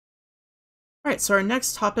All right, so our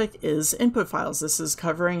next topic is input files. This is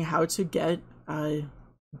covering how to get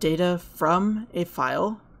data from a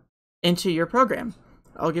file into your program.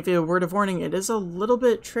 I'll give you a word of warning. It is a little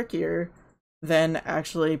bit trickier than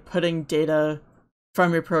actually putting data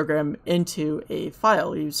from your program into a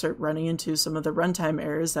file. You start running into some of the runtime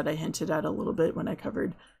errors that I hinted at a little bit when I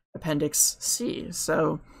covered Appendix C.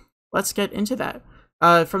 So let's get into that.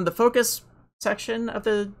 From the focus section of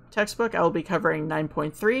the textbook, I will be covering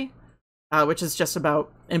 9.3. Which is just about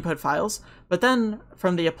input files. But then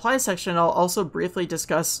from the apply section, I'll also briefly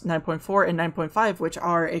discuss 9.4 and 9.5, which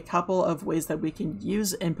are a couple of ways that we can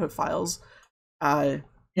use input files.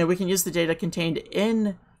 We can use the data contained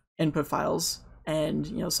in input files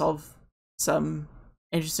and, solve some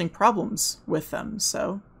interesting problems with them.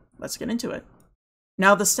 So let's get into it.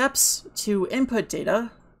 Now, the steps to input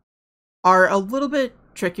data are a little bit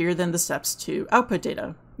trickier than the steps to output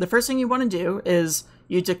data. The first thing you want to do is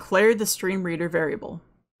you declare the stream reader variable.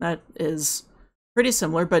 That is pretty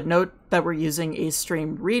similar, but note that we're using a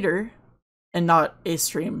stream reader and not a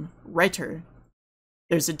stream writer.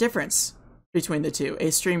 There's a difference between the two. A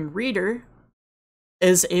stream reader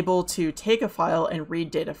is able to take a file and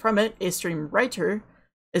read data from it. A stream writer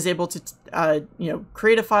is able to,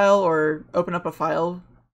 create a file or open up a file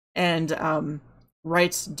and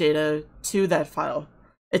write data to that file.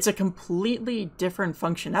 It's a completely different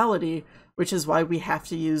functionality, which is why we have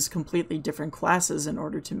to use completely different classes in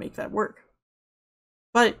order to make that work.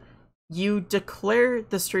 But you declare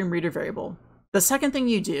the stream reader variable. The second thing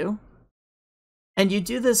you do, and you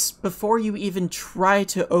do this before you even try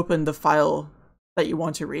to open the file that you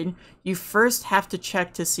want to read, you first have to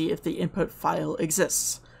check to see if the input file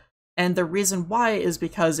exists. And the reason why is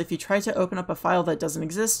because if you try to open up a file that doesn't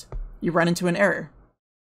exist, you run into an error.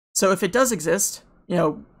 So if it does exist,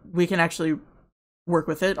 we can actually work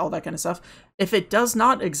with it, all that kind of stuff. If it does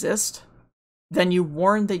not exist, then you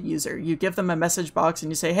warn the user. You give them a message box and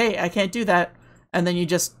you say, hey, I can't do that. And then you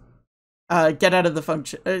just get out of the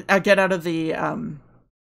function, get out of the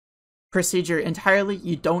procedure entirely.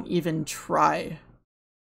 You don't even try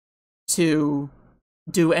to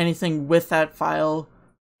do anything with that file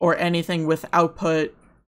or anything with output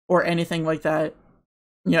or anything like that.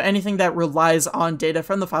 Anything that relies on data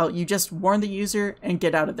from the file, you just warn the user and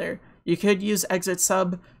get out of there. You could use exit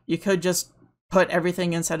sub. You could just put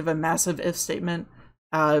everything inside of a massive if statement,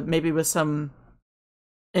 maybe with some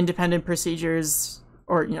independent procedures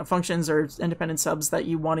or functions or independent subs that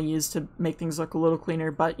you want to use to make things look a little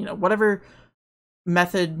cleaner. But whatever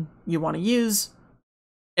method you want to use,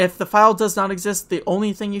 if the file does not exist, the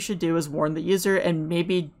only thing you should do is warn the user and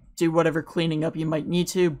maybe do whatever cleaning up you might need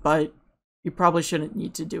to, but you probably shouldn't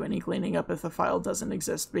need to do any cleaning up if the file doesn't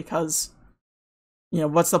exist, because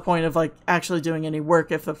what's the point of actually doing any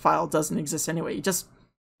work if the file doesn't exist anyway?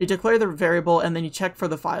 You declare the variable and then you check for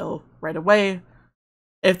the file right away.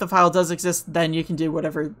 If the file does exist, then you can do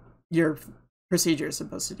whatever your procedure is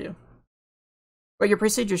supposed to do. What your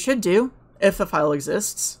procedure should do, if the file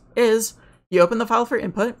exists, is you open the file for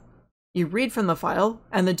input, you read from the file,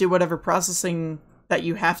 and then do whatever processing that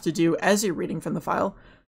you have to do as you're reading from the file,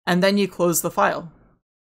 and then you close the file.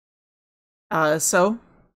 So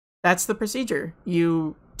that's the procedure.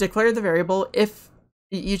 You declare the variable. If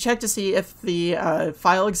you check to see if the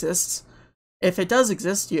file exists. If it does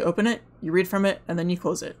exist, you open it, you read from it, and then you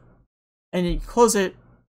close it. And you close it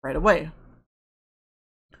right away.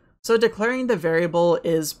 So declaring the variable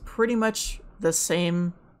is pretty much the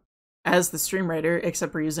same as the stream writer,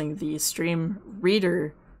 except we're using the stream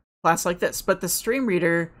reader class like this. But the stream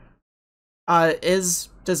reader is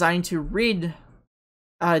designed to read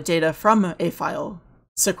data from a file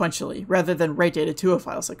sequentially, rather than write data to a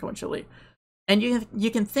file sequentially. And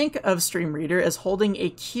you can think of stream reader as holding a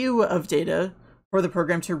queue of data for the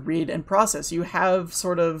program to read and process. You have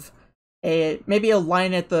sort of maybe a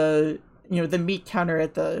line at the the meat counter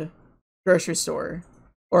at the grocery store,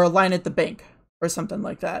 or a line at the bank, or something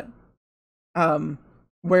like that,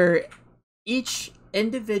 where each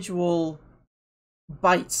individual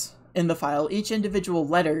byte in the file, each individual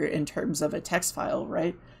letter in terms of a text file,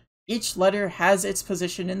 right? Each letter has its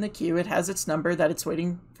position in the queue. It has its number that it's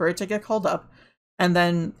waiting for it to get called up. And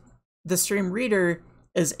then the stream reader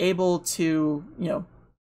is able to,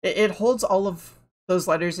 it holds all of those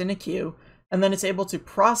letters in a queue, and then it's able to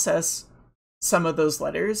process some of those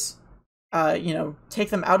letters, take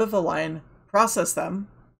them out of the line, process them,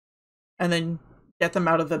 and then get them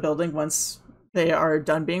out of the building once they are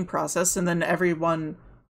done being processed. And then everyone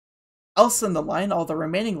else in the line, all the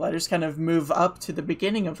remaining letters, kind of move up to the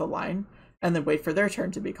beginning of the line, and then wait for their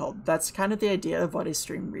turn to be called. That's kind of the idea of what a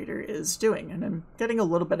stream reader is doing. And I'm getting a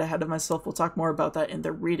little bit ahead of myself. We'll talk more about that in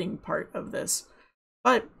the reading part of this.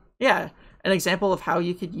 But yeah, an example of how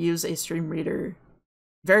you could use a stream reader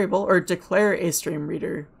variable or declare a stream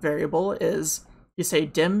reader variable is you say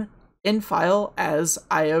dim in file as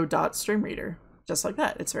io.streamreader. Just like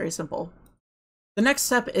that. It's very simple. The next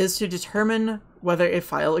step is to determine whether a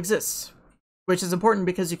file exists, which is important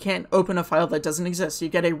because you can't open a file that doesn't exist. You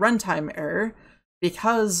get a runtime error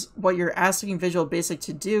because what you're asking Visual Basic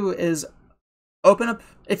to do is open up,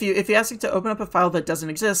 if you ask it to open up a file that doesn't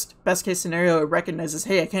exist, best case scenario, it recognizes,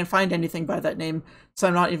 hey, I can't find anything by that name, so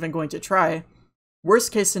I'm not even going to try.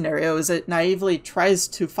 Worst case scenario is it naively tries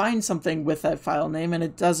to find something with that file name and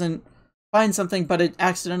it doesn't find something, but it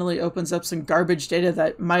accidentally opens up some garbage data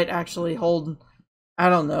that might actually hold, I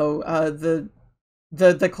don't know,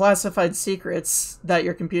 the classified secrets that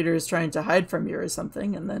your computer is trying to hide from you or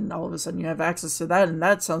something, and then all of a sudden you have access to that, and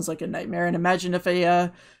that sounds like a nightmare. And imagine if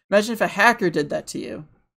a hacker did that to you.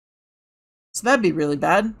 So that'd be really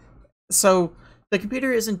bad. So the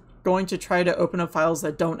computer isn't going to try to open up files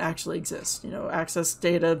that don't actually exist. You know, access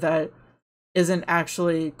data that isn't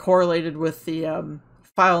actually correlated with the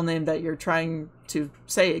file name that you're trying to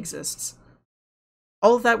say exists.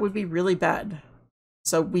 All of that would be really bad.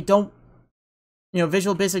 So we don't,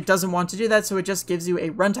 Visual Basic doesn't want to do that, so it just gives you a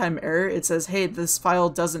runtime error. It says, hey, this file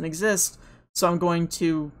doesn't exist, so I'm going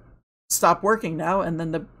to stop working now, and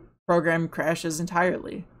then the program crashes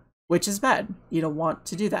entirely, which is bad. You don't want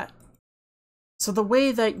to do that. So the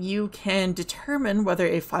way that you can determine whether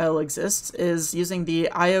a file exists is using the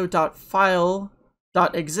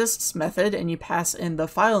io.file.exists method, and you pass in the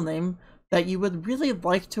file name that you would really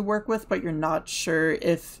like to work with, but you're not sure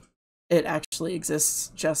if it actually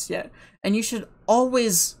exists just yet. And you should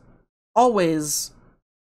always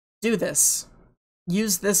do this.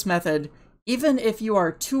 Use this method, even if you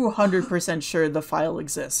are 200% sure the file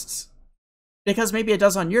exists. Because maybe it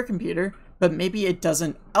does on your computer, but maybe it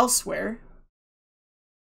doesn't elsewhere.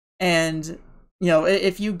 And,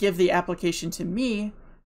 if you give the application to me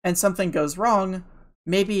and something goes wrong,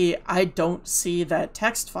 maybe I don't see that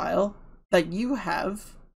text file that you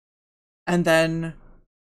have, and then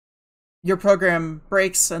your program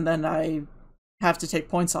breaks, and then I have to take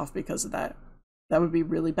points off because of that. That would be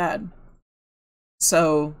really bad.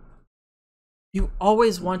 So you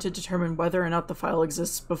always want to determine whether or not the file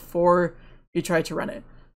exists before you try to run it.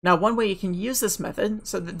 Now, one way you can use this method,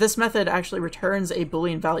 so this method actually returns a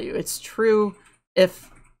Boolean value. It's true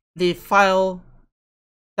if the file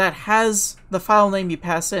that has the file name you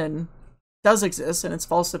pass in does exist, and it's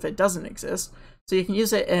false if it doesn't exist. So you can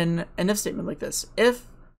use it in an if statement like this. If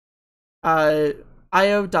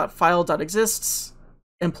io.file.exists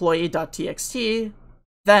employee.txt,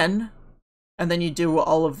 then, and then you do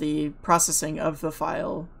all of the processing of the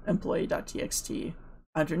file employee.txt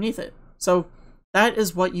underneath it. So that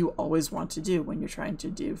is what you always want to do when you're trying to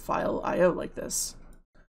do file IO like this.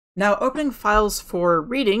 Now, opening files for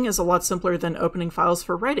reading is a lot simpler than opening files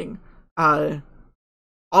for writing. All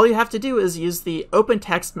you have to do is use the open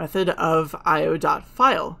text method of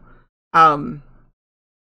io.file.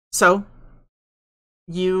 So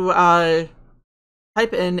you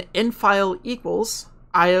type in file equals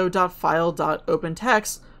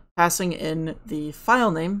io.file.opentext, passing in the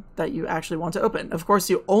file name that you actually want to open. Of course,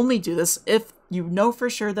 you only do this if you know for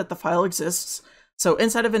sure that the file exists. So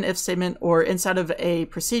inside of an if statement or inside of a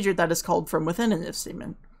procedure that is called from within an if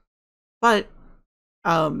statement. But,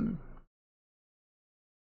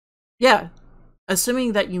 yeah,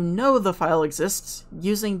 assuming that you know the file exists,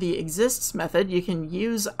 using the exists method, you can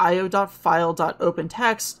use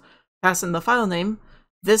io.file.opentext, pass in the file name.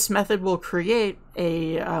 This method will create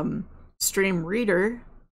a stream reader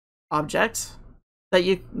object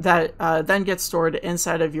that then gets stored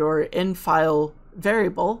inside of your in-file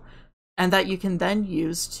variable, and that you can then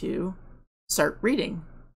use to start reading.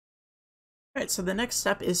 All right, so the next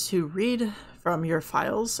step is to read from your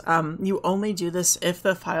files. You only do this if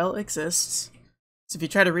the file exists. So if you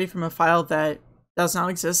try to read from a file that does not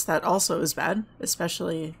exist, that also is bad,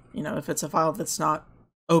 especially, if it's a file that's not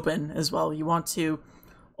open as well. You want to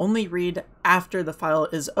only read after the file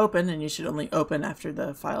is open, and you should only open after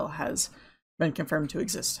the file has been confirmed to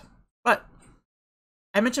exist. But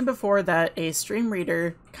I mentioned before that a stream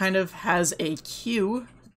reader kind of has a queue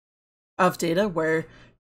of data where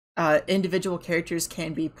individual characters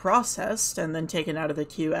can be processed and then taken out of the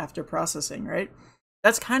queue after processing, right?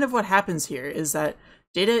 That's kind of what happens here, is that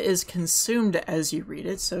data is consumed as you read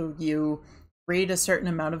it. So you read a certain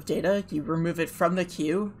amount of data, you remove it from the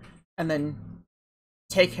queue, and then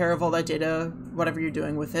take care of all that data, whatever you're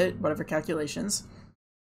doing with it, whatever calculations.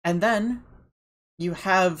 And then you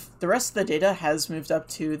have the rest of the data has moved up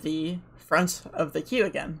to the front of the queue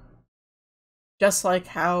again. Just like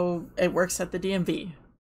how it works at the DMV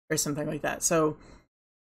or something like that. So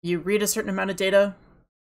you read a certain amount of data,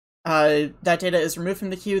 that data is removed from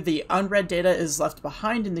the queue, the unread data is left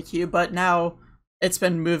behind in the queue, but now it's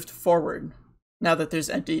been moved forward now that there's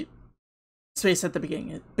empty space at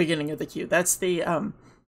the beginning of the queue. That's the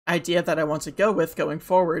idea that I want to go with going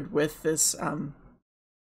forward with this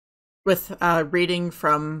reading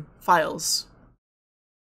from files.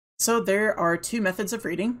 So there are two methods of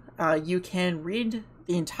reading. You can read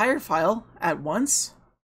the entire file at once,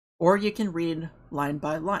 or you can read line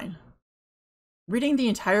by line. Reading the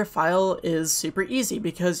entire file is super easy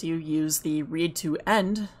because you use the read to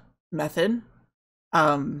end method.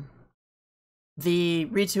 The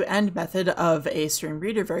read to end method of a string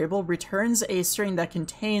reader variable returns a string that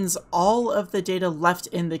contains all of the data left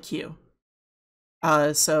in the queue.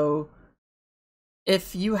 So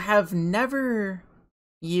if you have never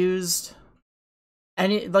used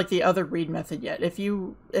any, like the other read method yet,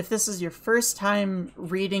 if this is your first time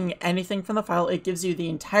reading anything from the file, it gives you the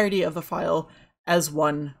entirety of the file as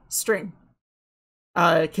one string,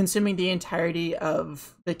 consuming the entirety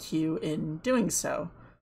of the queue in doing so.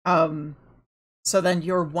 So then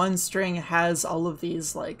your one string has all of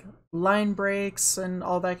these like line breaks and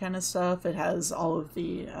all that kind of stuff. It has all of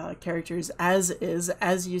the characters as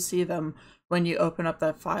you see them when you open up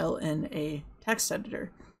that file in a text editor.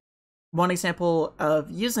 One example of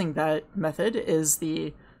using that method is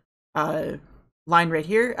the line right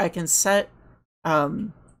here. I can set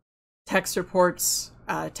text reports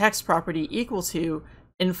text property equal to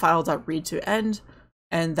infile.readToEnd,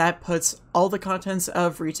 and that puts all the contents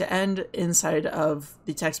of read to end inside of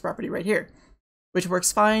the text property right here, which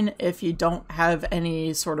works fine if you don't have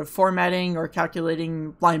any sort of formatting or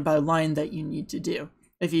calculating line by line that you need to do.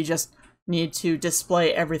 If you just need to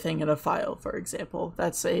display everything in a file, for example,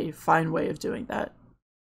 that's a fine way of doing that.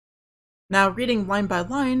 Now, reading line by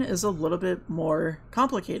line is a little bit more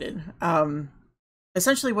complicated.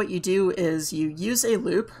 Essentially what you do is you use a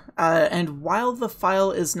loop, and while the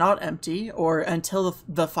file is not empty, or until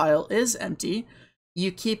the file is empty, you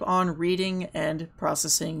keep on reading and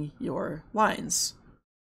processing your lines.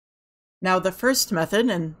 Now the first method,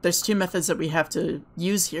 and there's two methods that we have to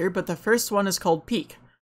use here, but the first one is called peek,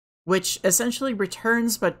 which essentially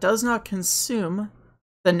returns but does not consume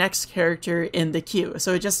the next character in the queue.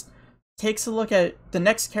 So it just takes a look at the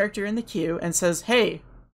next character in the queue and says, hey,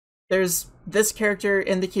 there's this character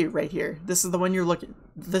in the queue right here. This is the one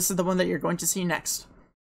this is the one that you're going to see next.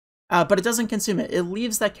 But it doesn't consume it. It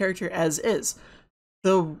leaves that character as is.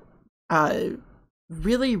 The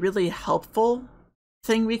really, really helpful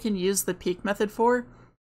thing we can use the peek method for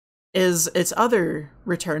is its other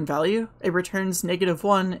return value. It returns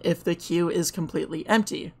 -1 if the queue is completely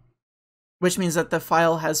empty, which means that the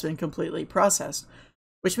file has been completely processed,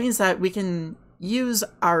 which means that we can use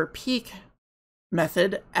our peek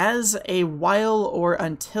method as a while or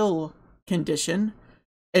until condition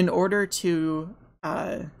in order to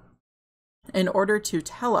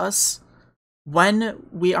tell us when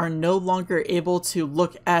we are no longer able to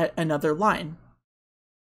look at another line.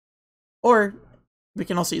 Or we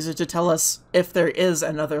can also use it to tell us if there is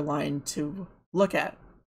another line to look at.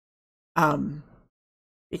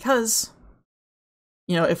 Because,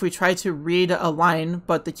 you know, if we try to read a line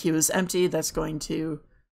but the queue is empty, that's going to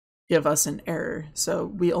give us an error. So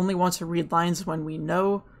we only want to read lines when we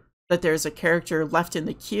know that there's a character left in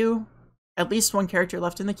the queue, at least one character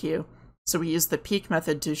left in the queue. So we use the peek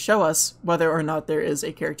method to show us whether or not there is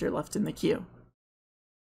a character left in the queue.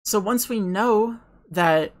 So once we know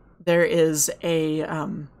that there is a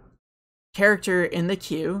character in the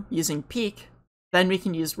queue using peek, then we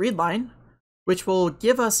can use readLine, which will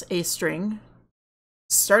give us a string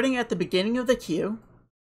starting at the beginning of the queue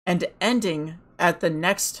and ending at the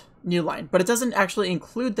next new line. But it doesn't actually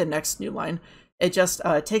include the next new line. It just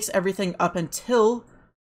takes everything up until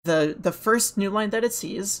the first new line that it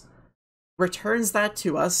sees, returns that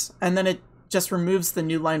to us, and then it just removes the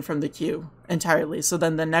new line from the queue entirely. So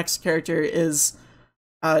then the next character is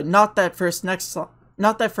not that first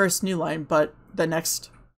new line, but the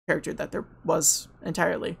next character that there was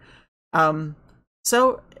entirely.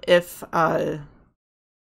 So if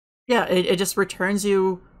it just returns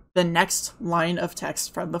you the next line of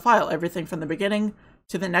text from the file, everything from the beginning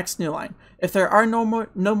to the next new line. If there are no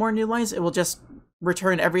more new lines, it will just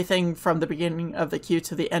return everything from the beginning of the queue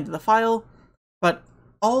to the end of the file. But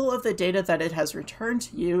all of the data that it has returned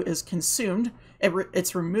to you is consumed.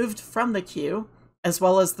 It's removed from the queue, as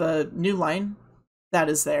well as the new line that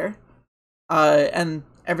is there. And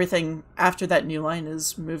everything after that new line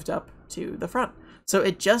is moved up to the front. So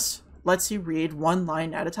it just lets you read one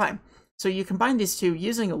line at a time. So you combine these two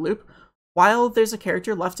using a loop. While there's a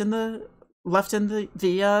character left in the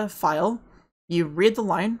file, you read the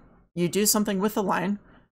line, you do something with the line,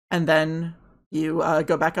 and then you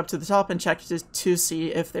go back up to the top and check to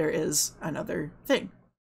see if there is another thing.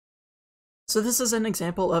 So this is an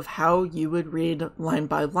example of how you would read line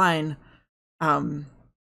by line.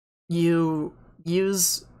 You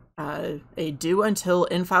use a do until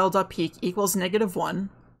infile.peak equals -1,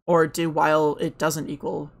 or do while it doesn't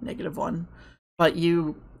equal -1. But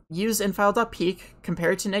you use infile.peak,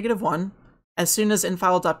 compare it to -1. As soon as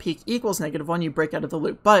infile.peak equals -1, you break out of the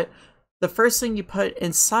loop. But the first thing you put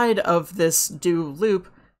inside of this do loop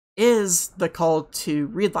is the call to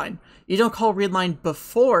readline. You don't call readline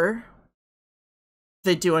before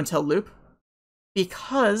the do until loop,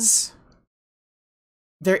 because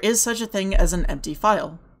there is such a thing as an empty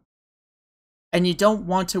file. And you don't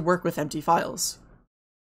want to work with empty files.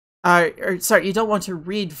 You don't want to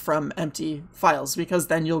read from empty files, because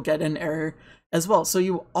then you'll get an error as well. So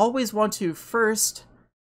you always want to first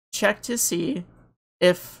check to see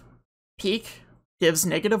if peak gives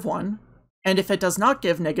 -1, and if it does not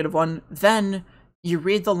give -1, then you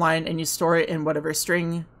read the line and you store it in whatever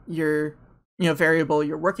string variable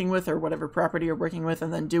you're working with, or whatever property you're working with,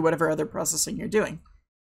 and then do whatever other processing you're doing.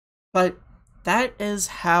 But that is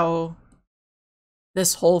how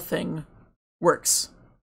this whole thing works.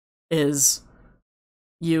 Is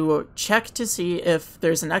you check to see if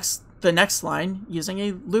there's the next line using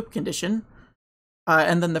a loop condition,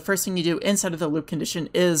 and then the first thing you do inside of the loop condition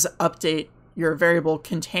is update your variable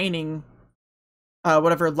containing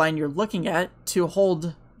whatever line you're looking at to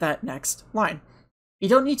hold that next line. You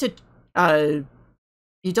don't need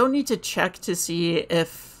to check to see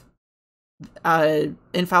if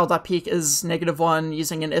infile.peak is -1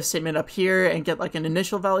 using an if statement up here and get like an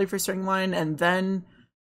initial value for string line and then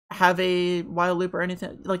have a while loop or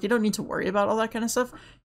anything. Like, you don't need to worry about all that kind of stuff.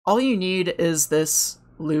 All you need is this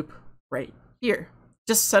loop right here.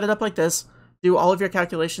 Just set it up like this, do all of your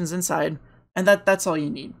calculations inside, and that's all you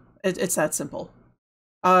need. It's that simple.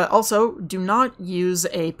 Also, do not use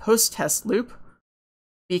a post-test loop,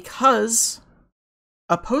 because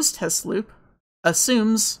a post-test loop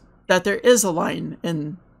assumes that there is a line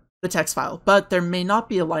in the text file, but there may not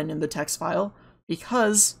be a line in the text file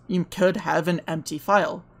because you could have an empty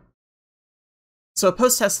file. So a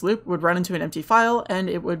post-test loop would run into an empty file and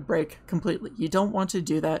it would break completely. You don't want to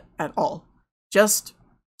do that at all. Just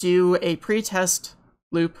do a pre-test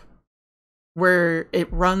loop where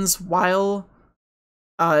it runs while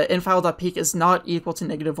infile.peak is not equal to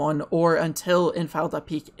 -1 or until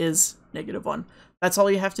infile.peak is -1. That's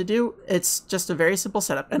all you have to do. It's just a very simple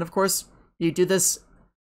setup. And of course, you do this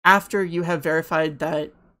after you have verified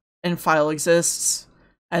that infile exists,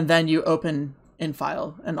 and then you open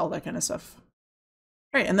infile and all that kind of stuff.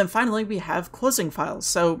 All right, and then finally we have closing files.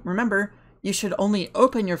 So remember, you should only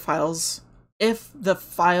open your files if the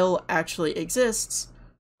file actually exists,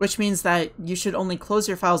 which means that you should only close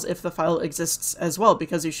your files if the file exists as well,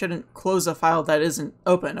 because you shouldn't close a file that isn't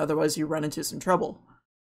open, otherwise you run into some trouble.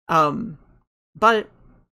 But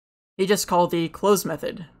you just call the close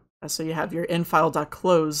method. So you have your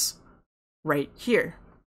infile.close right here.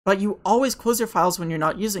 But you always close your files when you're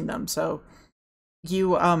not using them. So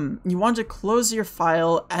you want to close your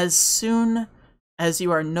file as soon as you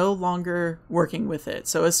are no longer working with it.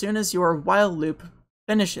 So as soon as your while loop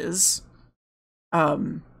finishes,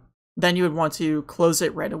 then you would want to close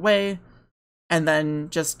it right away, and then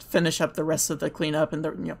just finish up the rest of the cleanup and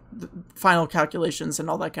the final calculations and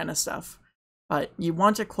all that kind of stuff. But you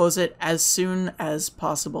want to close it as soon as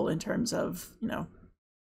possible in terms of,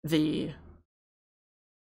 the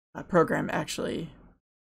program actually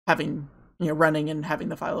having, running and having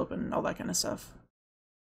the file open and all that kind of stuff.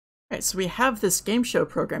 All right, so we have this game show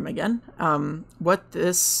program again. What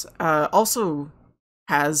this also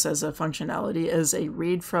has as a functionality is a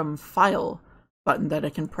read from file button that I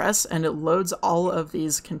can press, and it loads all of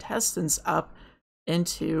these contestants up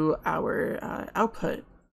into our output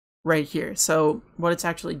right here. So what it's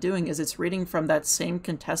actually doing is it's reading from that same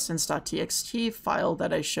contestants.txt file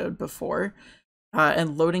that I showed before,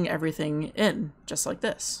 and loading everything in just like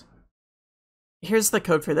this. Here's the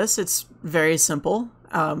code for this. It's very simple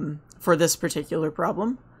for this particular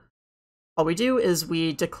problem. All we do is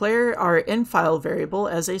we declare our infile variable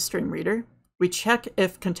as a stream reader. We check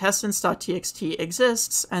if contestants.txt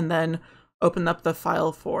exists, and then open up the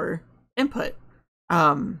file for input.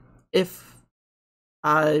 If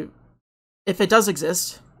it does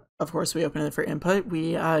exist, of course, we open it for input.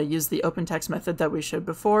 We use the open text method that we showed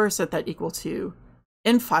before, set that equal to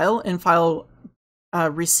infile. Infile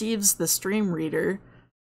receives the stream reader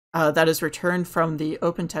that is returned from the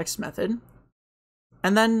OpenText method.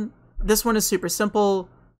 And then this one is super simple.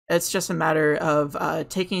 It's just a matter of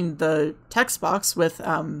taking the text box with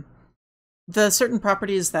the certain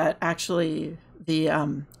properties that actually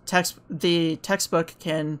the textbook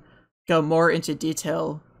can go more into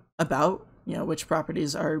detail about, you know, which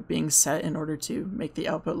properties are being set in order to make the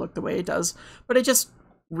output look the way it does. But it just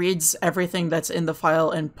reads everything that's in the file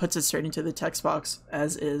and puts it straight into the text box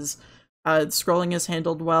as is. Scrolling is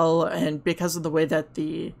handled well, and because of the way that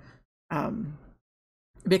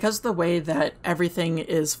everything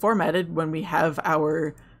is formatted when we have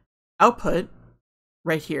our output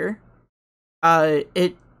right here,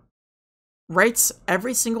 it writes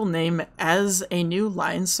every single name as a new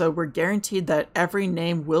line, so we're guaranteed that every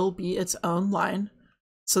name will be its own line.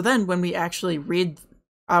 So then when we actually read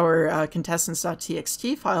our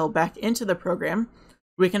contestants.txt file back into the program,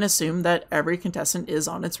 we can assume that every contestant is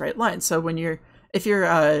on its right line. So if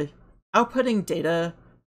you're outputting data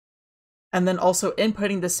and then also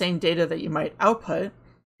inputting the same data that you might output,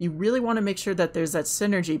 you really want to make sure that there's that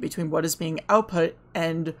synergy between what is being output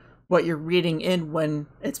and what you're reading in when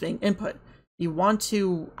it's being input. You want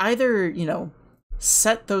to either, you know,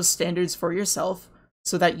 set those standards for yourself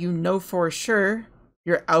so that you know for sure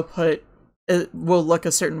your output will look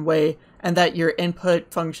a certain way and that your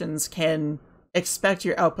input functions can expect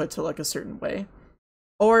your output to look a certain way.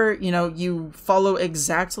 Or, you know, you follow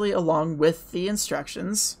exactly along with the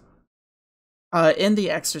instructions in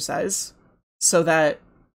the exercise so that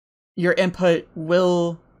your input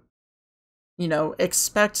will, you know,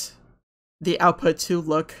 expect the output to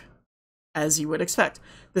look as you would expect.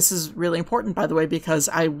 This is really important, by the way, because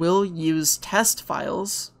I will use test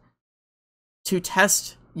files to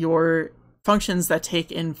test your functions that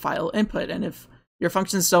take in file input. And if your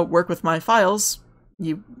functions don't work with my files,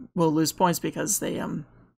 you will lose points because they, you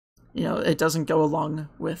know, it doesn't go along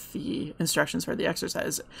with the instructions for the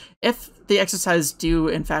exercise. If the exercise do,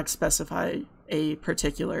 in fact, specify a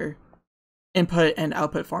particular input and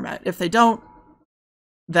output format. If they don't,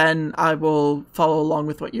 then I will follow along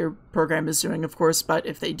with what your program is doing, of course. But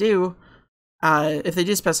if they do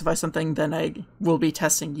specify something, then I will be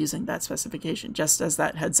testing using that specification, just as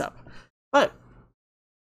that heads up. But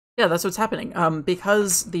yeah, that's what's happening.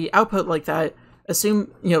 Because the output like that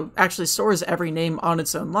actually stores every name on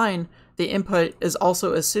its own line, the input is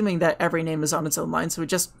also assuming that every name is on its own line. So it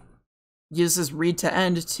just uses read to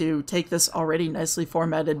end to take this already nicely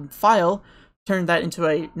formatted file, turn that into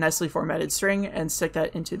a nicely formatted string, and stick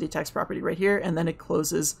that into the text property right here, and then it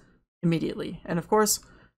closes immediately. And of course,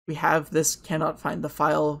 we have this cannot find the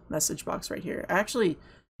file message box right here. I actually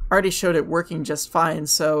already showed it working just fine,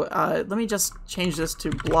 so let me just change this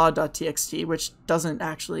to blah.txt, which doesn't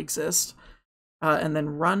actually exist, and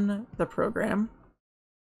then run the program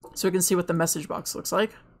so we can see what the message box looks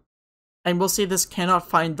like. And we'll see this cannot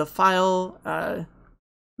find the file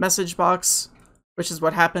message box, which is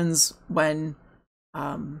what happens when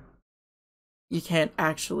you can't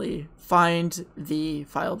actually find the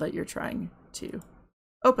file that you're trying to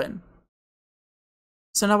open.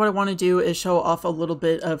 So now what I want to do is show off a little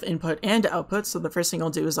bit of input and output. So the first thing I'll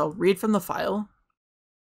do is I'll read from the file,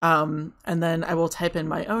 and then I will type in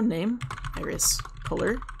my own name, Iris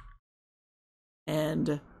Puller,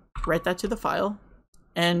 and write that to the file.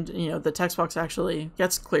 And, you know, the text box actually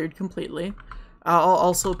gets cleared completely. I'll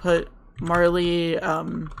also put Marley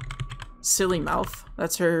Sillymouth.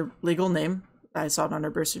 That's her legal name. I saw it on her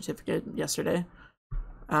birth certificate yesterday.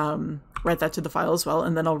 Write that to the file as well,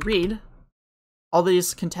 and then I'll read. All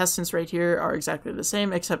these contestants right here are exactly the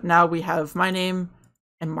same, except now we have my name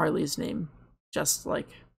and Marley's name, just like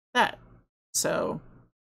that. So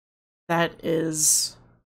that is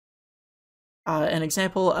an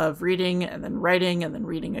example of reading and then writing and then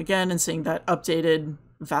reading again and seeing that updated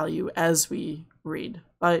value as we read.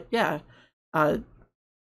 But yeah,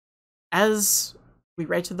 as we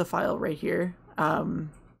write to the file right here, the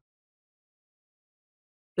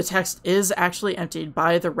text is actually emptied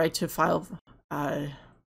by the write to file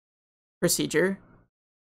procedure,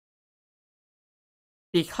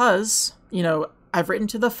 because, you know, I've written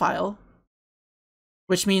to the file,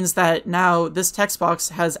 which means that now this text box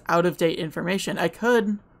has out-of-date information. I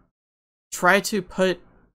could try to put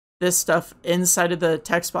this stuff inside of the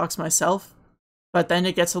text box myself, but then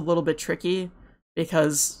it gets a little bit tricky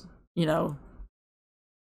because, you know,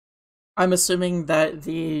 I'm assuming that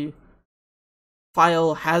the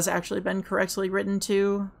file has actually been correctly written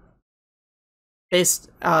to,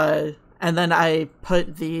 and then I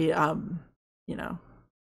put the, you know,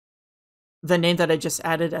 the name that I just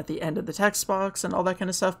added at the end of the text box and all that kind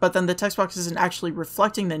of stuff. But then the text box isn't actually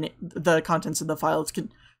reflecting the contents of the file. It's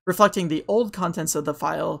reflecting the old contents of the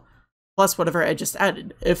file plus whatever I just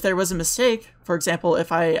added. If there was a mistake, for example,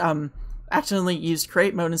 if I accidentally used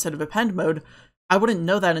create mode instead of append mode, I wouldn't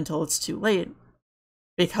know that until it's too late,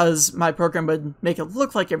 because my program would make it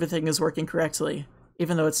look like everything is working correctly,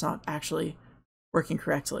 even though it's not actually working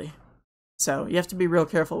correctly. So you have to be real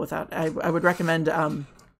careful with that. I would recommend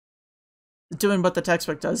doing what the text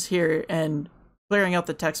box does here and clearing out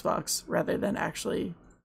the text box rather than actually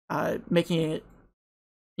making it,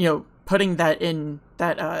 putting that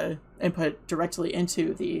input directly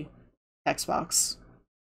into the text box,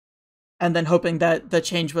 and then hoping that the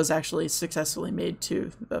change was actually successfully made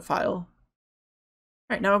to the file. All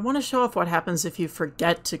right, now I want to show off what happens if you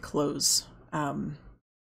forget to close.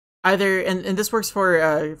 Either, and this works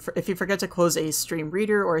for if you forget to close a stream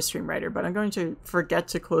reader or a stream writer, but I'm going to forget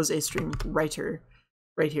to close a stream writer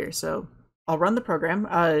right here. So I'll run the program.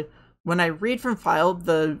 When I read from file,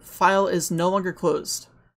 the file is no longer closed.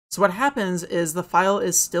 So what happens is the file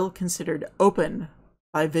is still considered open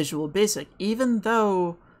by Visual Basic, even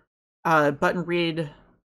though button read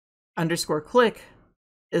 _ click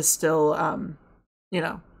is still,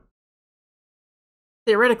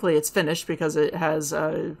 theoretically it's finished because it has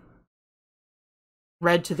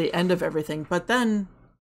read to the end of everything, but then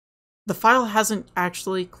the file hasn't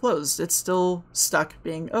actually closed. It's still stuck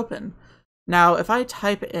being open. Now, if I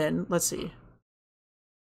type in, let's see,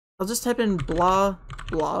 I'll just type in blah,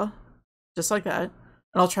 blah, just like that, and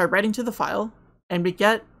I'll try writing to the file, and we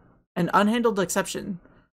get an unhandled exception.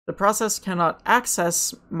 The process cannot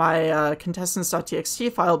access my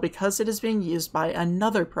contestants.txt file because it is being used by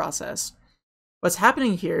another process. What's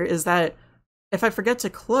happening here is that if I forget to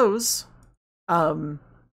close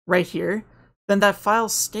right here, then that file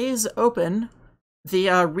stays open. The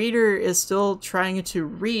reader is still trying to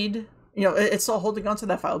read, it's still holding onto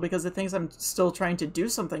that file because it thinks I'm still trying to do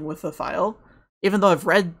something with the file. Even though I've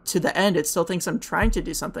read to the end, it still thinks I'm trying to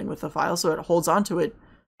do something with the file, so it holds onto it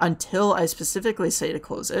until I specifically say to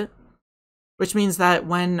close it. Which means that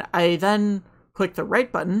when I then click the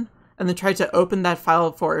write button and then try to open that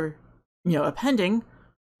file for, appending,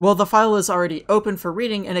 well, the file is already open for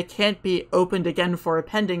reading and it can't be opened again for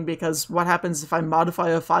appending, because what happens if I modify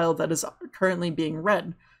a file that is currently being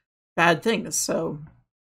read? Bad things. So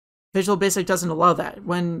Visual Basic doesn't allow that.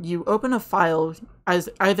 When you open a file, as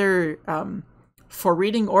either for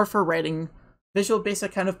reading or for writing, Visual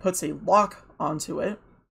Basic kind of puts a lock onto it,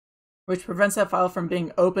 which prevents that file from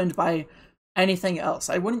being opened by anything else.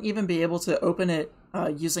 I wouldn't even be able to open it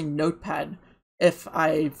using Notepad if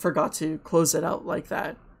I forgot to close it out like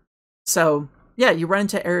that. So yeah, you run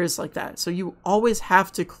into errors like that. So you always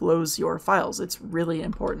have to close your files. It's really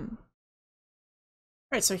important.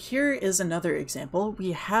 All right, so here is another example.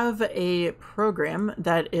 We have a program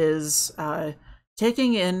that is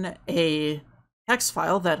taking in a text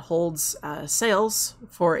file that holds sales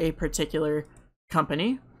for a particular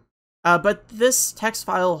company. But this text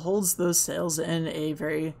file holds those sales in a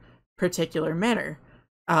very particular manner.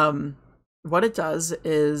 What it does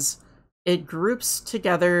is it groups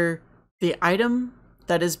together the item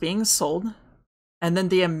that is being sold and then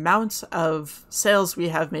the amount of sales we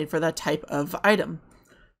have made for that type of item.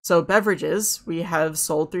 So beverages, we have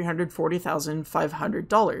sold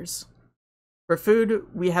 $340,500. For food,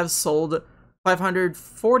 we have sold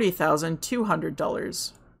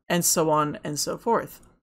 $540,200, and so on and so forth.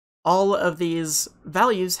 All of these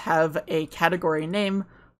values have a category name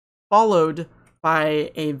followed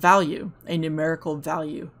by a value, a numerical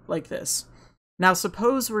value like this. Now,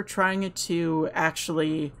 suppose we're trying to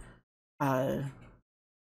actually,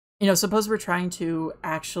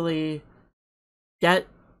 get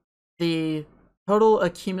the total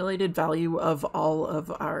accumulated value of all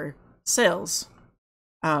of our sales.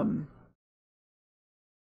 That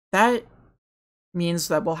means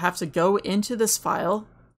that we'll have to go into this file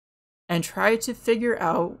and try to figure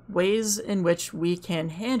out ways in which we can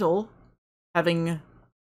handle having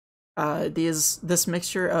this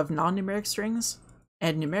mixture of non-numeric strings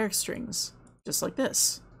and numeric strings, just like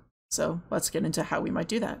this. So let's get into how we might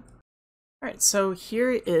do that. All right, so here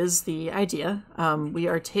is the idea. We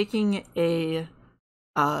are taking a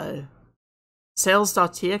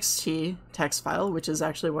sales.txt text file, which is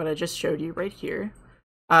actually what I just showed you right here,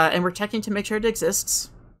 and we're checking to make sure it exists,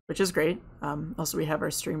 which is great. Also, we have our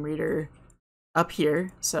stream reader up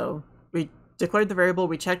here. So we declared the variable,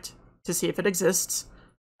 we checked to see if it exists,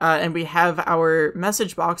 and we have our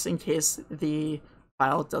message box in case the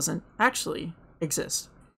file doesn't actually exist.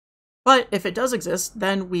 But if it does exist,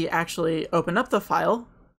 then we actually open up the file,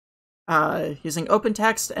 using open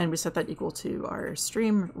text, and we set that equal to our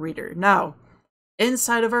stream reader. Now,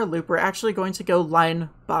 inside of our loop, we're actually going to go line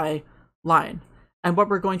by line. And what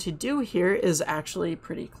we're going to do here is actually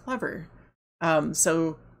pretty clever.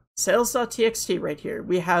 So sales.txt right here,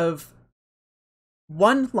 we have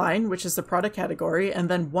one line, which is the product category, and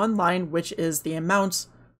then one line, which is the amount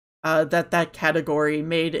that category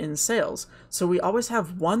made in sales. So we always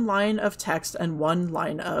have one line of text and one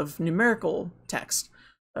line of numerical text.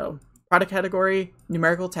 So product category,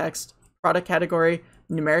 numerical text, product category,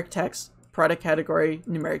 numeric text, product category,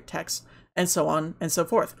 numeric text, and so on and so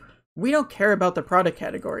forth. We don't care about the product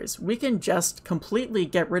categories. We can just completely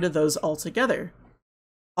get rid of those altogether.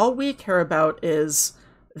 All we care about is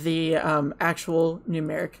the actual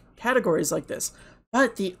numeric categories like this.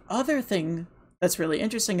 But the other thing that's really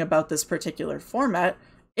interesting about this particular format,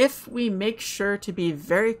 if we make sure to be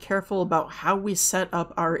very careful about how we set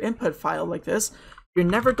up our input file like this, you're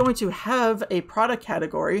never going to have a product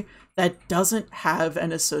category that doesn't have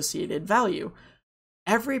an associated value.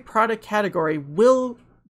 Every product category will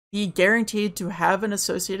be guaranteed to have an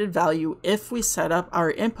associated value if we set up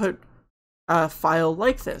our input file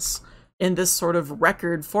like this, in this sort of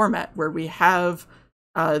record format where we have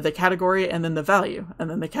the category and then the value, and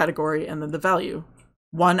then the category and then the value,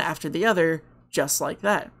 one after the other, just like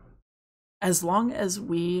that. As long as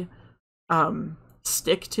we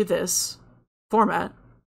stick to this format,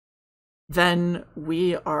 then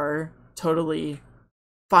we are totally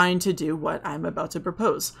fine to do what I'm about to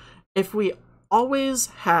propose. If we always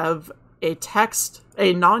have a text,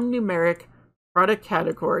 a non-numeric product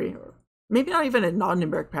category, or maybe not even a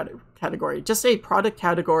non-numeric category, just a product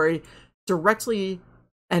category directly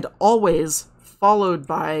and always followed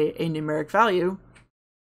by a numeric value,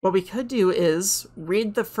 what we could do is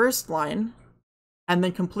read the first line and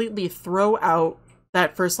then completely throw out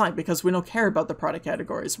that first line because we don't care about the product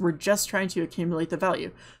categories. We're just trying to accumulate the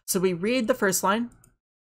value. So we read the first line,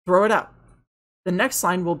 throw it out. The next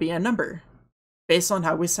line will be a number based on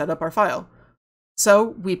how we set up our file. So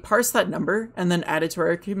we parse that number and then add it to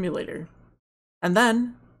our accumulator. And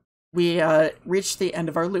then we reach the end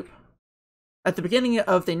of our loop. At the beginning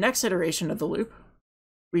of the next iteration of the loop,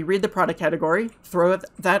 we read the product category, throw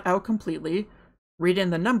that out completely, read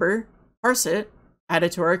in the number, parse it, add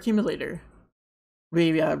it to our accumulator.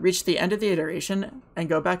 We reach the end of the iteration and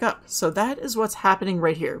go back up. So that is what's happening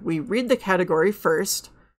right here. We read the category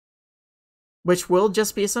first, which will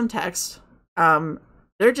just be some text.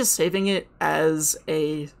 They're just saving it as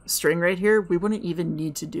a string right here. We wouldn't even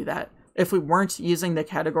need to do that. If we weren't using the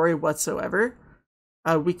category whatsoever,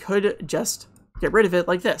 we could just get rid of it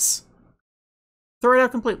like this. Throw it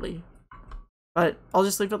out completely. But I'll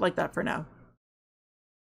just leave it like that for now.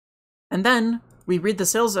 And then we read the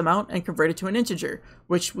sales amount and convert it to an integer,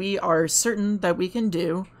 which we are certain that we can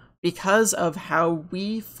do because of how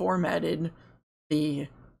we formatted the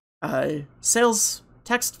sales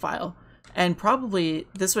text file. And probably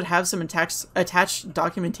this would have some attached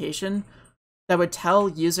documentation that would tell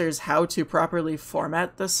users how to properly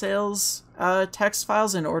format the sales text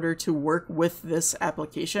files in order to work with this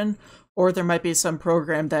application. Or there might be some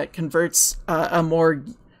program that converts a more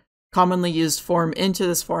commonly used form into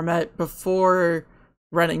this format before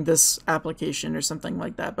running this application or something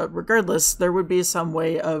like that. But regardless, there would be some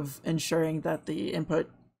way of ensuring that the input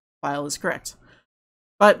file is correct.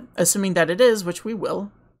 But assuming that it is, which we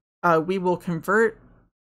will convert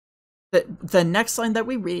the next line that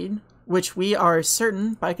we read, which we are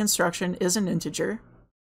certain by construction is an integer,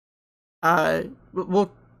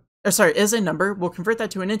 is a number. We'll convert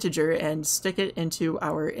that to an integer and stick it into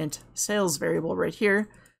our int sales variable right here.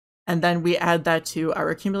 And then we add that to our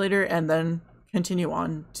accumulator and then continue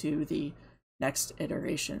on to the next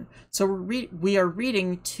iteration. So we are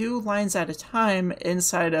reading 2 lines at a time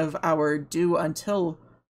inside of our do until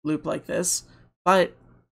loop like this, but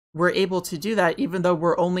we're able to do that even though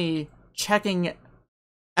we're only checking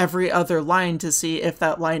every other line to see if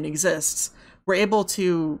that line exists. We're able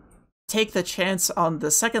to take the chance on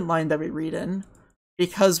the second line that we read in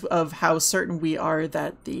because of how certain we are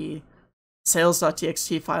that the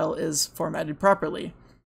sales.txt file is formatted properly.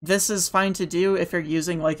 This is fine to do if you're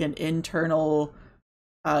using like an internal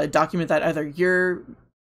document that either you're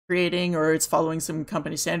creating or it's following some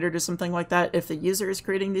company standard or something like that. If the user is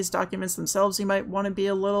creating these documents themselves, you might want to be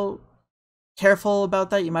a little careful about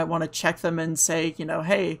that. You might want to check them and say, you know,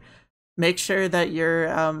 hey, make sure that you're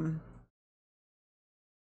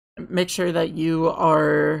you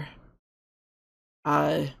are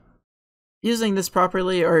using this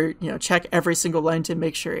properly, or, you know, check every single line to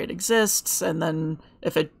make sure it exists. And then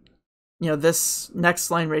if it, you know, this next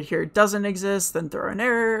line right here doesn't exist, then throw an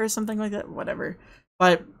error or something like that, whatever.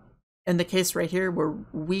 But in the case right here where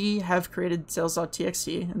we have created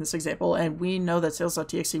sales.txt in this example, and we know that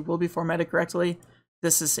sales.txt will be formatted correctly,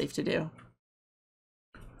 this is safe to do.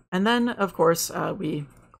 And then, of course, we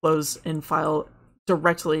close in file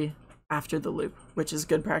directly after the loop, which is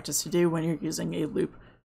good practice to do when you're using a loop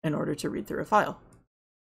in order to read through a file.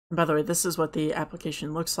 And by the way, this is what the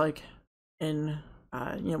application looks like in,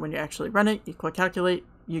 when you actually run it. You click calculate,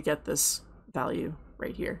 you get this value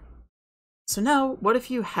right here. So now, what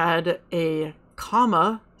if you had a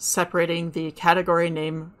comma separating the category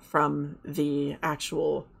name from the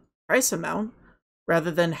actual price amount,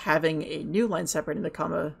 rather than having a new line separating the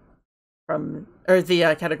comma from, or the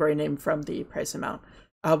category name from the price amount?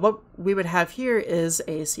 What we would have here is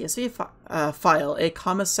a CSV file, a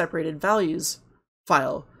comma separated values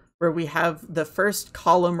file, where we have the first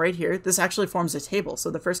column right here. This actually forms a table.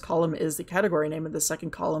 So the first column is the category name, and the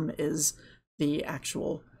second column is the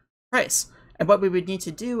actual price. And what we would need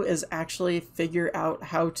to do is actually figure out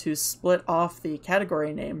how to split off the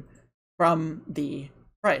category name from the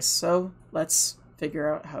price. So let's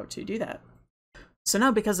figure out how to do that. So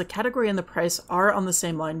now, because the category and the price are on the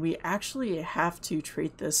same line, we actually have to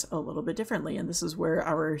treat this a little bit differently. And this is where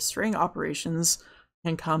our string operations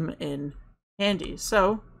can come in handy.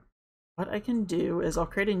 So what I can do is I'll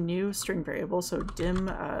create a new string variable. So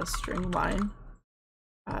dim string line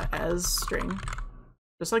as string,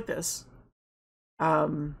 just like this.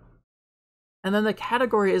 And then the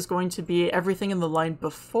category is going to be everything in the line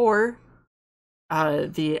before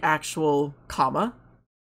the actual comma.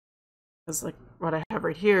 Because like what I have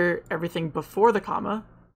right here, everything before the comma,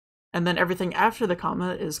 and then everything after the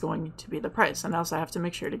comma is going to be the price. And also I have to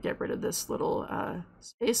make sure to get rid of this little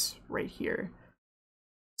space right here.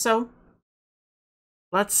 So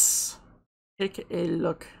let's take a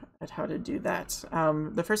look at how to do that.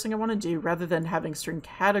 The first thing I want to do, rather than having string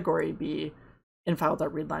category be in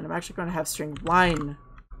file.readline, I'm actually going to have string line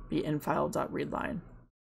be in file.readline.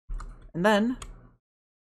 And then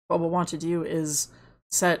what we'll want to do is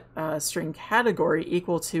set string category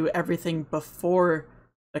equal to everything before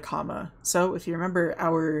the comma. So if you remember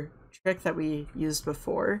our trick that we used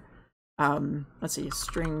before, let's see,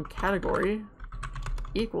 string category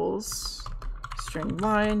equals string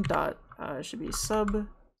line dot should be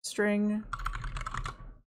substring.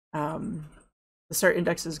 The start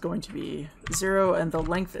index is going to be 0, and the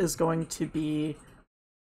length is going to be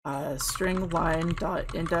string line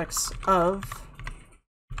dot index of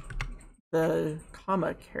the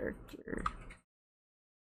comma character.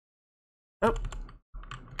 Oh.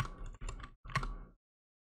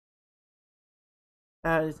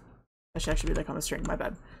 That should actually be the comma string, my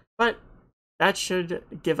bad. But that should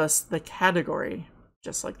give us the category,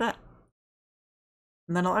 just like that.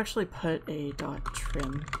 And then I'll actually put a dot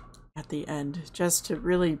trim at the end, just to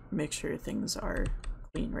really make sure things are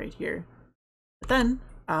clean right here. But then,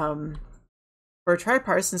 for a try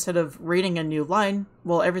parse, instead of reading a new line,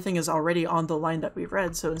 well, everything is already on the line that we've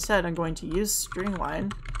read. So instead, I'm going to use string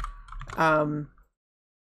line. I'm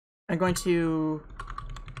going to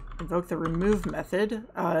invoke the remove method.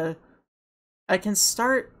 I can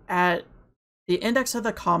start at the index of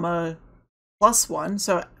the comma plus 1.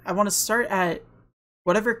 So I want to start at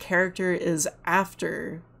whatever character is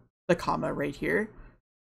after the comma right here.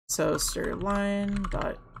 So str line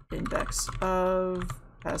dot index of,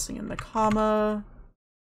 passing in the comma,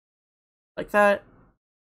 like that,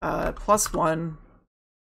 plus 1.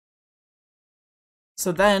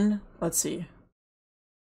 So then, let's see.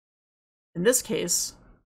 In this case,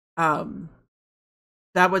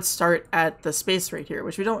 that would start at the space right here,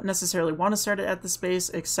 which we don't necessarily want to start it at the space,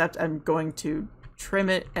 except I'm going to trim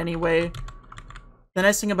it anyway. The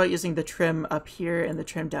nice thing about using the trim up here and the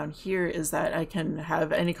trim down here is that I can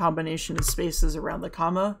have any combination of spaces around the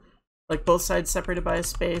comma, like both sides separated by a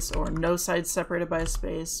space, or no sides separated by a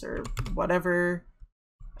space, or whatever.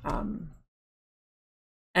 And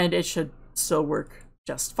it should still work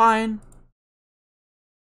just fine.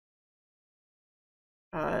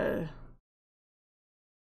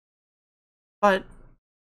 But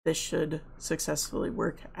this should successfully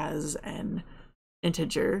work as an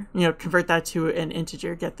integer. You know, convert that to an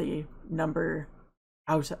integer, get the number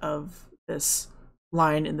out of this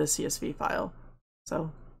line in the CSV file.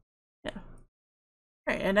 So, yeah.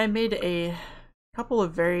 All right, and I made a couple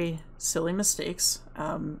of very silly mistakes.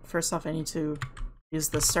 First off, I need to use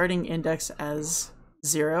the starting index as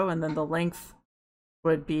 0, and then the length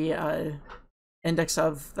would be index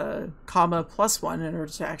of the comma plus 1 in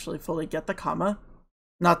order to actually fully get the comma.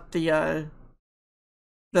 Not the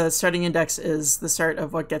starting index is the start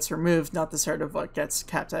of what gets removed, not the start of what gets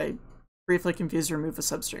kept. I briefly confused remove a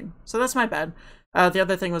substring. So that's my bad. The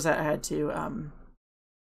other thing was that I had to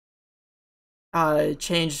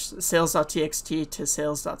changed sales.txt to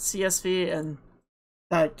sales.csv, and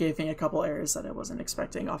that gave me a couple errors that I wasn't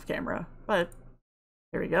expecting off camera. But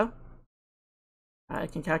there we go. I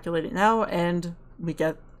can calculate it now, and we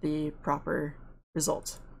get the proper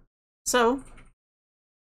result. So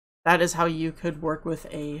that is how you could work with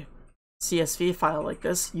a CSV file like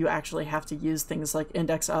this. You actually have to use things like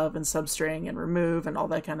index of and substring and remove and all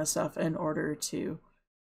that kind of stuff in order to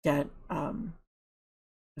get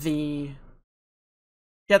the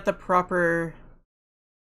proper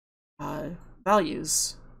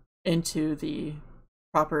values into the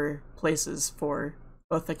proper places for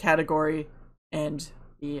both the category and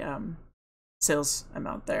the sales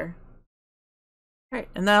amount there. All right,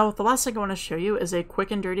 and now the last thing I want to show you is a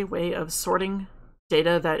quick and dirty way of sorting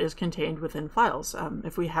data that is contained within files.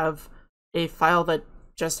 If we have a file that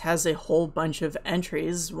just has a whole bunch of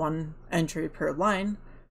entries, one entry per line,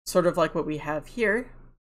 sort of like what we have here,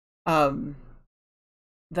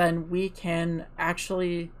 then we can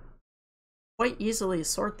actually quite easily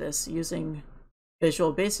sort this using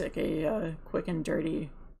Visual Basic, a quick and dirty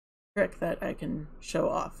trick that I can show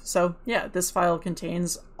off. So yeah, this file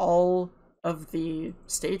contains all of the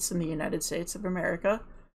states in the United States of America,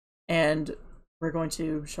 and we're going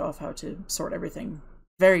to show off how to sort everything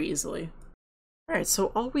very easily. All right,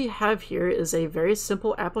 so all we have here is a very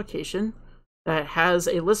simple application that has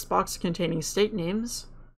a list box containing state names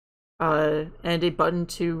and a button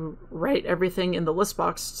to write everything in the list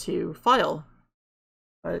box to file,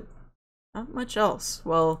 but not much else.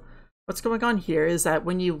 Well, what's going on here is that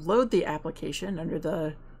when you load the application under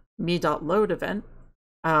the me.load event,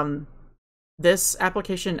 this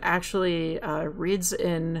application actually reads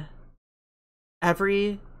in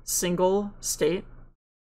every single state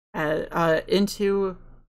into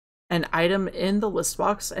an item in the list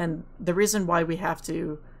box. And the reason why we have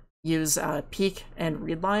to use peek and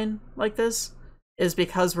readline like this is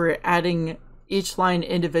because we're adding each line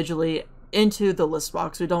individually into the list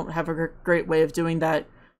box. We don't have a great way of doing that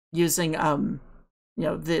using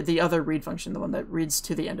the other read function, the one that reads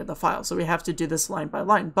to the end of the file. So we have to do this line by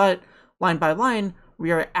line, but line by line,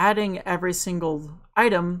 we are adding every single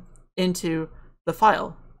item into the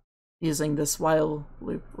file using this while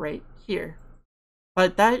loop right here.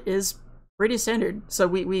 But that is pretty standard. So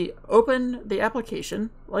we open the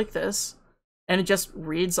application like this, and it just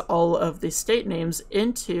reads all of the state names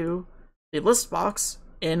into the list box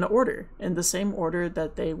in order, in the same order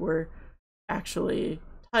that they were actually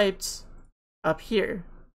typed up here.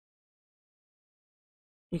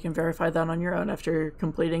 You can verify that on your own after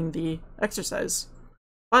completing the exercise.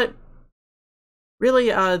 But really,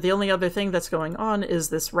 the only other thing that's going on is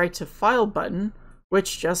this write to file button,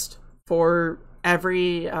 which just for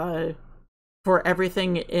everything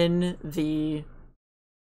in the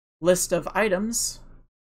list of items,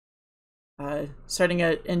 starting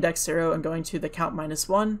at index 0 and going to the count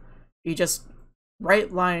 -1, you just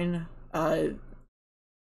write line.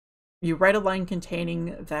 You write a line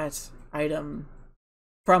containing that item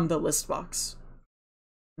from the list box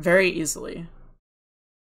very easily.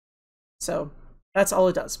 So that's all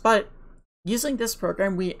it does. But using this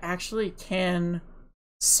program, we actually can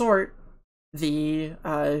sort the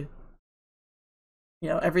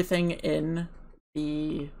everything in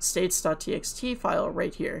the states.txt file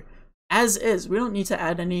right here as is. We don't need to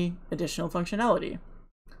add any additional functionality.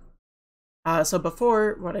 So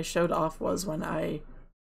before, what I showed off was when I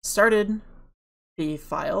started the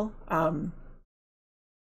file,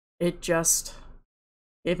 it just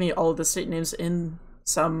gave me all of the state names in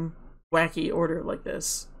some wacky order like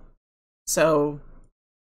this. So,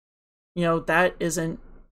 that isn't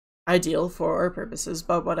ideal for our purposes,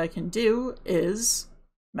 but what I can do is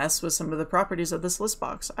mess with some of the properties of this list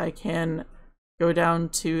box. I can go down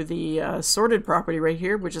to the sorted property right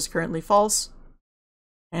here, which is currently false,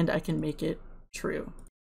 and I can make it true.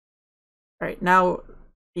 All right, now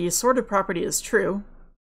the sorted property is true,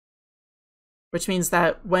 which means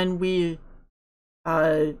that when we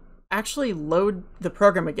actually load the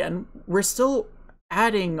program again, we're still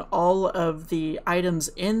adding all of the items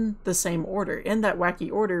in the same order, in that wacky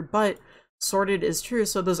order, but sorted is true,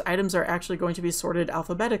 so those items are actually going to be sorted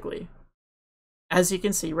alphabetically, as you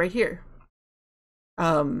can see right here.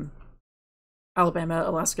 Alabama,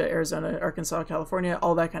 Alaska, Arizona, Arkansas, California,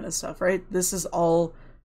 all that kind of stuff, right? This is all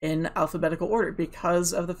in alphabetical order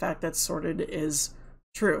because of the fact that sorted is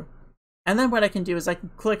true. And then what I can do is I can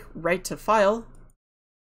click write to file.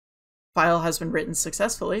 File has been written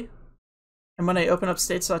successfully. And when I open up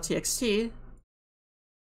states.txt,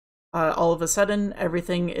 all of a sudden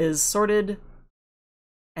everything is sorted,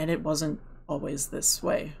 and it wasn't always this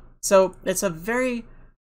way. So it's a very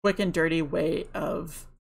quick and dirty way of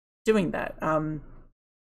doing that.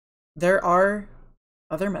 There are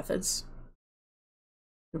other methods.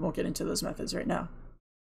 We won't get into those methods right now.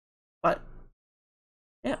 But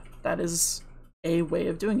yeah, that is a way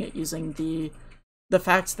of doing it, using the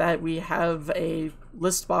fact that we have a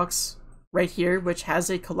list box right here, which has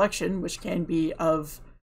a collection, which can be of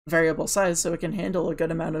variable size, so it can handle a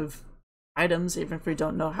good amount of items, even if we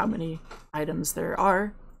don't know how many items there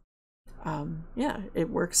are. Yeah, it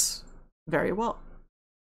works very well.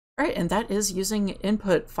 All right, and that is using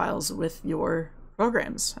input files with your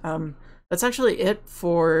programs. That's actually it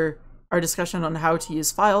for our discussion on how to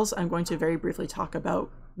use files. I'm going to very briefly talk about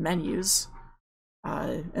menus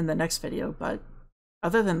in the next video, but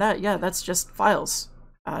other than that, yeah, that's just files.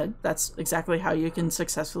 That's exactly how you can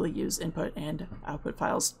successfully use input and output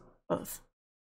files both.